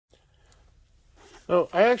Oh,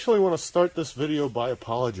 I actually want to start this video by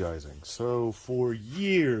apologizing. So, for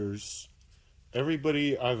years,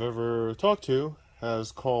 everybody I've ever talked to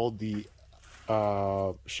has called the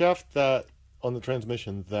shaft that on the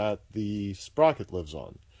transmission that the sprocket lives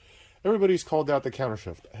on. Everybody's called that the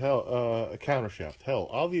countershaft. Hell, countershaft. Hell,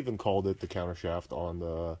 I've even called it the countershaft on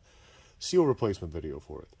the seal replacement video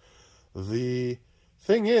for it. The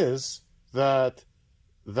thing is that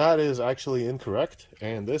is actually incorrect,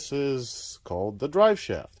 and this is called the drive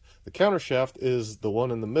shaft. The countershaft is the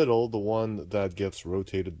one in the middle, the one that gets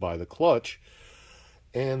rotated by the clutch,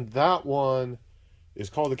 and that one is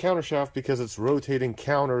called the countershaft because it's rotating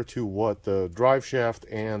counter to what the drive shaft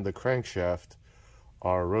and the crankshaft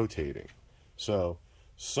are rotating. So,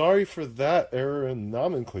 sorry for that error in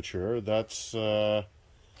nomenclature. That's kind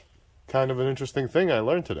of an interesting thing I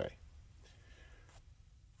learned today.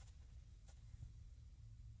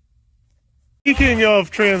 Speaking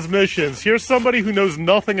of transmissions, here's somebody who knows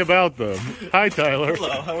nothing about them. Hi, Tyler.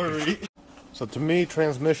 Hello, how are we? So to me,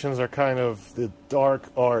 transmissions are kind of the dark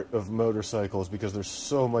art of motorcycles because there's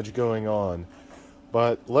so much going on.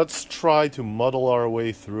 But let's try to muddle our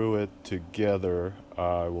way through it together.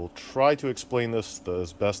 I will try to explain this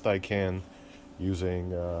as best I can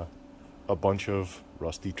using a bunch of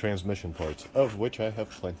rusty transmission parts, of which I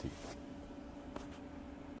have plenty.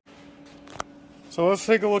 So let's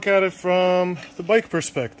take a look at it from the bike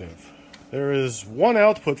perspective. There is one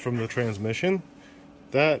output from the transmission.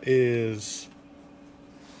 That is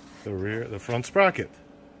the front sprocket,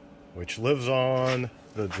 which lives on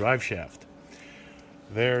the drive shaft.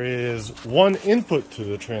 There is one input to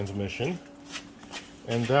the transmission,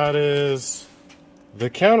 and that is the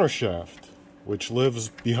countershaft, which lives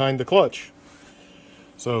behind the clutch.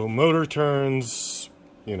 So motor turns,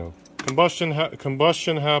 you know, combustion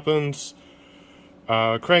happens.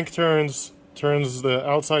 Crank turns the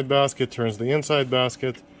outside basket, turns the inside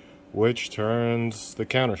basket, which turns the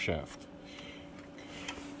countershaft.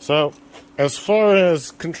 So, as far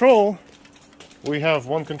as control, we have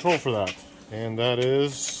one control for that, and that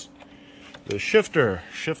is the shifter,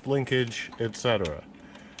 shift linkage, etc.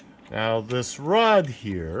 Now, this rod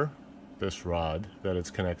here, this rod that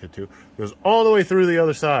it's connected to, goes all the way through the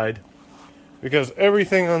other side, because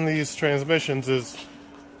everything on these transmissions is,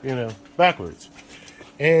 you know, backwards.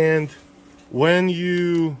 And when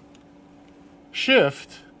you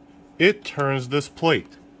shift, it turns this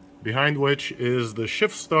plate, behind which is the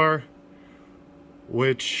shift star,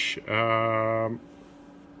 which, when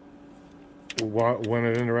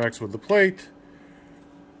it interacts with the plate,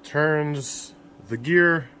 turns the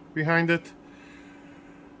gear behind it,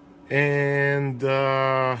 and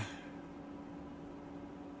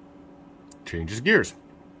changes gears.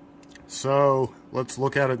 So let's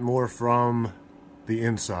look at it more from the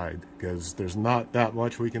inside, because there's not that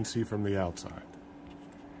much we can see from the outside.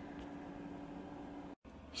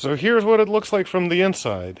 So here's what it looks like from the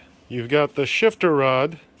inside. You've got the shifter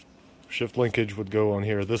rod, shift linkage would go on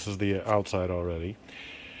here, this is the outside already.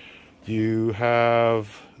 You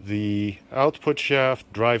have the output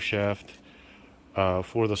shaft, drive shaft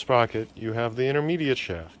for the sprocket. You have the intermediate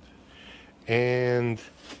shaft. And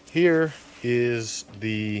here is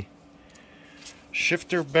the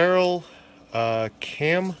shifter barrel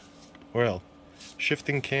cam, well,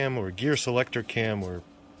 shifting cam or gear selector cam or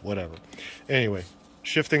whatever. Anyway,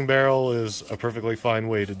 shifting barrel is a perfectly fine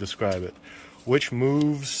way to describe it, which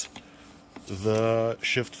moves the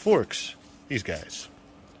shift forks, these guys.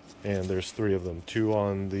 And there's three of them, two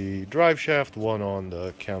on the drive shaft, one on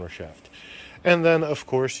the counter shaft. And then, of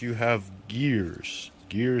course, you have gears.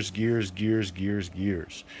 Gears.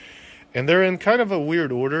 And they're in kind of a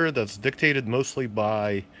weird order that's dictated mostly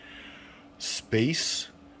by space,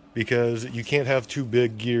 because you can't have two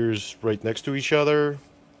big gears right next to each other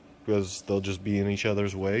because they'll just be in each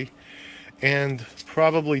other's way, and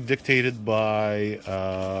probably dictated by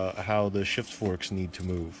how the shift forks need to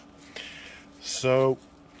move. So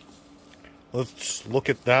let's look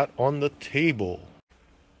at that on the table.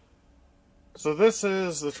 So this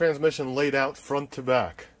is the transmission laid out front to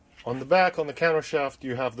back. On the back, on the countershaft,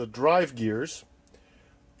 you have the drive gears,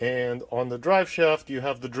 and on the drive shaft you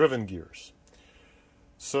have the driven gears.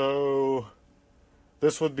 So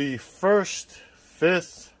this would be first,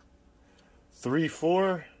 fifth, 3,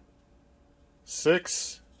 4,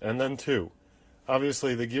 6, and then 2.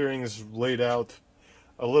 Obviously the gearing is laid out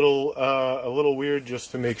a little weird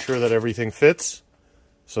just to make sure that everything fits,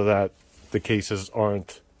 so that the cases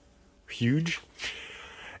aren't huge,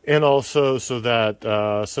 and also so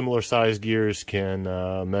that similar size gears can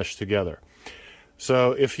mesh together.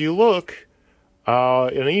 So if you look,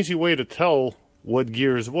 an easy way to tell what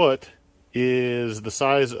gear is what is the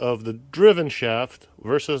size of the driven shaft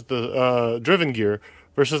versus the driven gear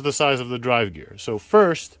versus the size of the drive gear. So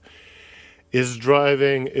first is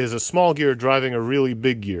a small gear driving a really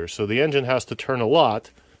big gear. So the engine has to turn a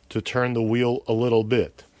lot to turn the wheel a little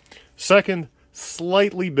bit. Second,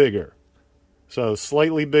 slightly bigger. So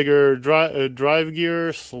slightly bigger drive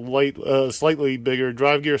gear, slightly bigger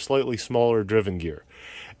drive gear, slightly smaller driven gear.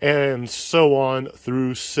 And so on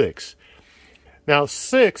through 6. Now,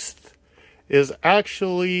 sixth is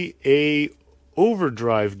actually a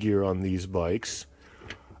overdrive gear on these bikes.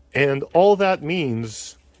 And all that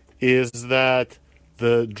means is that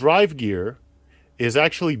the drive gear is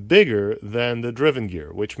actually bigger than the driven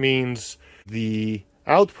gear, which means the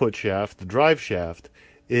output shaft, the drive shaft,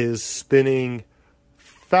 is spinning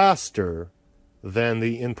faster than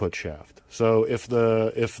the input shaft. So if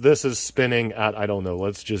this is spinning at, I don't know,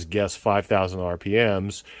 let's just guess 5,000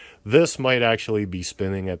 RPMs, this might actually be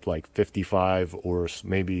spinning at like 55 or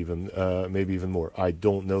maybe even more. I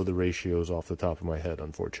don't know the ratios off the top of my head,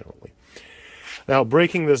 unfortunately. Now,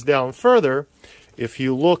 breaking this down further, if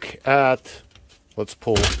you look at, let's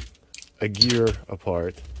pull a gear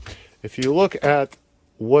apart. If you look at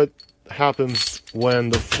what happens when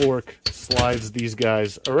the fork slides these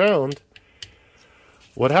guys around,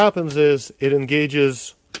 what happens is it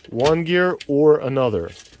engages one gear or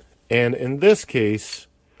another. And in this case,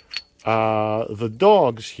 the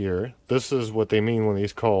dogs here, this is what they mean when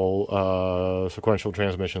these call sequential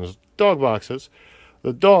transmissions dog boxes.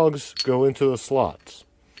 The dogs go into the slots.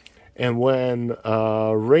 And when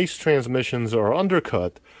race transmissions are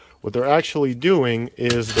undercut, what they're actually doing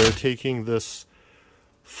is they're taking this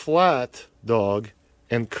flat dog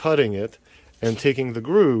and cutting it, and taking the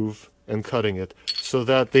groove and cutting it so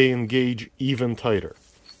that they engage even tighter.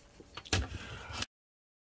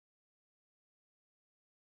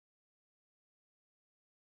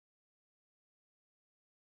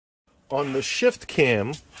 On the shift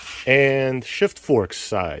cam and shift forks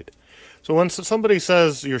side, so when somebody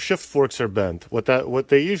says your shift forks are bent, what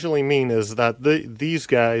they usually mean is that these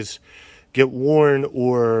guys get worn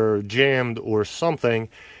or jammed or something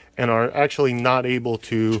and are actually not able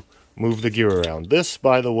to move the gear around. This,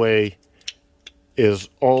 by the way, is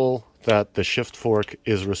all that the shift fork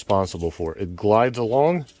is responsible for. It glides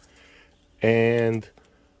along, and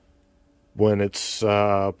when it's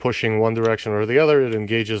pushing one direction or the other, it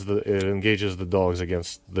engages the dogs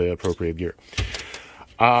against the appropriate gear.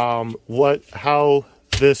 How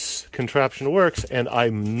this contraption works, and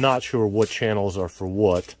I'm not sure what channels are for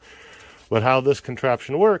what, but how this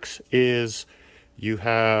contraption works is you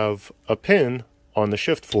have a pin on the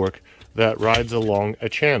shift fork that rides along a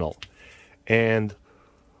channel, and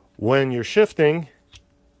when you're shifting,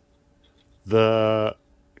 the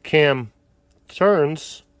cam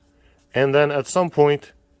turns, and then at some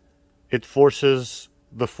point it forces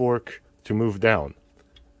the fork to move down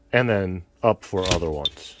and then up for other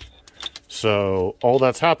ones. So all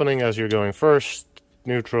that's happening as you're going first,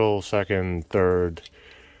 neutral, second, third,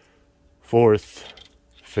 fourth,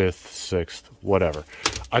 fifth, sixth, whatever.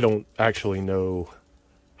 I don't actually know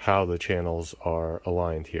how the channels are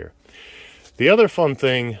aligned here. The other fun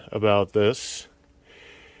thing about this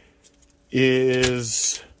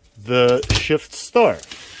is the shift star,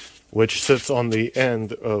 which sits on the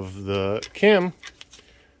end of the cam.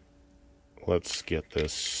 Let's get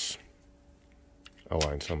this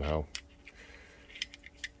aligned somehow.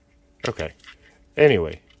 Okay.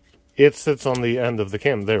 Anyway, it sits on the end of the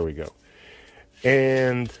cam. There we go.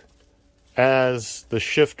 And as the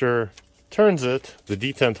shifter turns it, the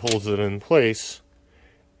detent holds it in place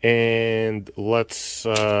and lets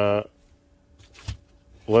the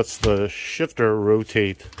shifter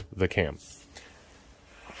rotate the cam.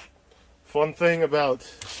 Fun thing about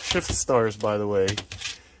shift stars, by the way,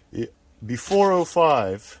 before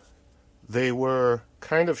 05, they were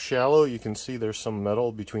kind of shallow. You can see there's some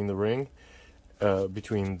metal between the ring,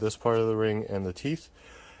 between this part of the ring and the teeth.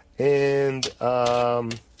 And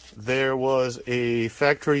there was a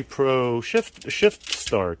Factory Pro shift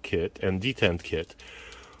star kit and detent kit,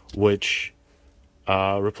 which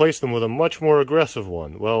replaced them with a much more aggressive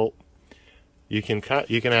one. Well, you can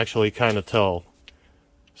actually kind of tell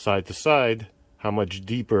side to side how much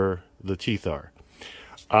deeper the teeth are,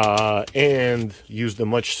 and used a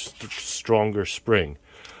much stronger spring.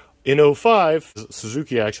 In 05,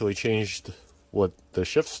 Suzuki actually changed what the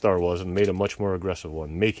shift star was and made a much more aggressive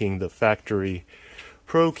one, making the Factory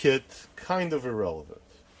Pro kit kind of irrelevant.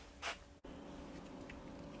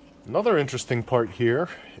 Another interesting part here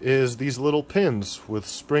is these little pins with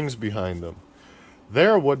springs behind them.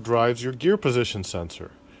 They're what drives your gear position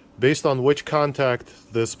sensor. Based on which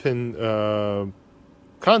contact this pin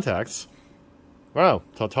contacts, Wow,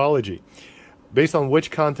 tautology. Based on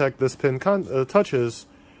which contact this pin touches,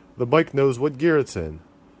 the bike knows what gear it's in.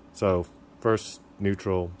 So, first,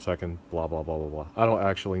 neutral, second, blah, blah, blah, blah, blah. I don't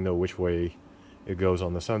actually know which way it goes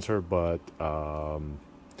on the sensor, but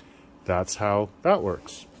that's how that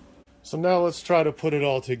works. So now let's try to put it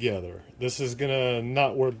all together. This is gonna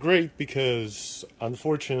not work great because,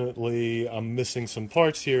 unfortunately, I'm missing some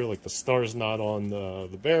parts here, like the star's not on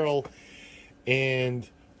the barrel, and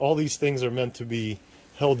all these things are meant to be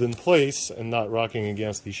held in place and not rocking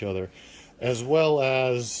against each other, as well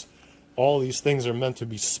as all these things are meant to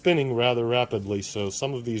be spinning rather rapidly, so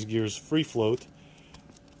some of these gears free float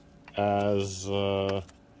as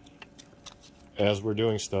we're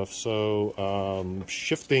doing stuff, so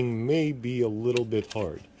shifting may be a little bit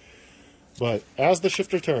hard. But as the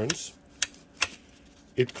shifter turns,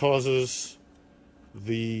 it causes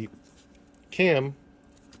the cam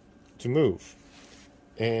to move,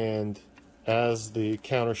 and as the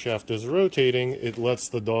counter shaft is rotating, it lets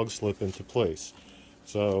the dog slip into place.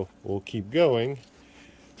 So we'll keep going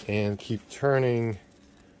and keep turning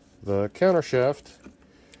the counter shaft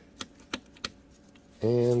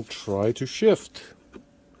and try to shift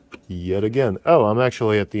yet again. Oh, I'm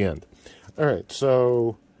actually at the end. Alright,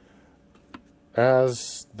 so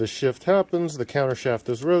as the shift happens, the counter shaft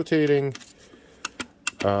is rotating.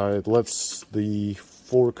 It lets the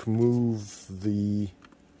fork move the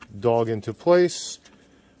dog into place.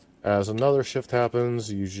 As another shift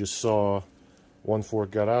happens, you just saw one fork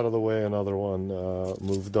got out of the way, another one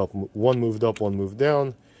moved up. One moved up, one moved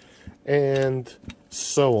down, and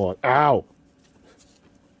so on. Ow!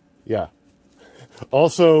 Yeah.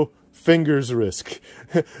 Also, fingers risk.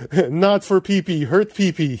 Not for pee-pee, hurt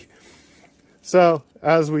pee-pee. So,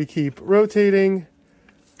 as we keep rotating,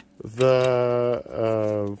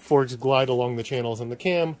 the forks glide along the channels in the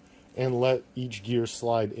cam and let each gear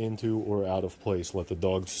slide into or out of place. Let the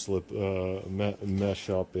dog slip, mesh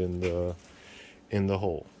up in the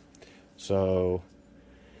hole. So,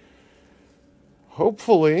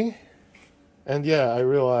 hopefully, and yeah, I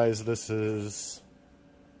realize this is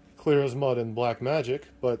clear as mud and black magic,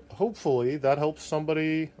 but hopefully that helps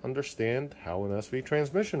somebody understand how an SV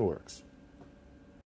transmission works.